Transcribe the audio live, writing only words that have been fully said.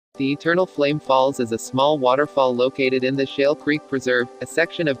The Eternal Flame Falls is a small waterfall located in the Shale Creek Preserve, a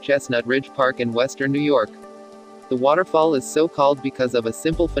section of Chestnut Ridge Park in western New York. The waterfall is so called because of a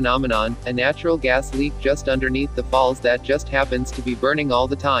simple phenomenon, a natural gas leak just underneath the falls that just happens to be burning all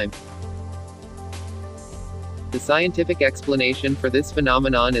the time. The scientific explanation for this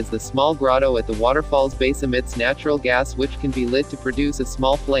phenomenon is the small grotto at the waterfall's base emits natural gas which can be lit to produce a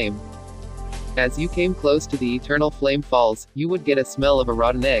small flame. As you came close to the Eternal Flame Falls, you would get a smell of a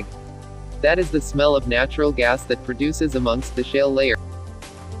rotten egg. That is the smell of natural gas that produces amongst the shale layer.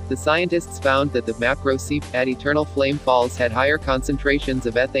 The scientists found that the macro seep at Eternal Flame Falls had higher concentrations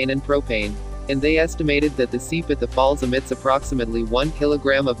of ethane and propane, and they estimated that the seep at the falls emits approximately 1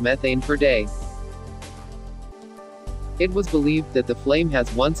 kilogram of methane per day. It was believed that the flame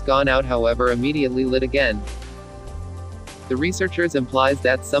has once gone out, however immediately lit again. The researchers implies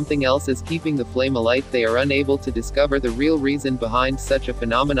that something else is keeping the flame alight. They are unable to discover the real reason behind such a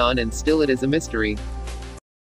phenomenon and still it is a mystery.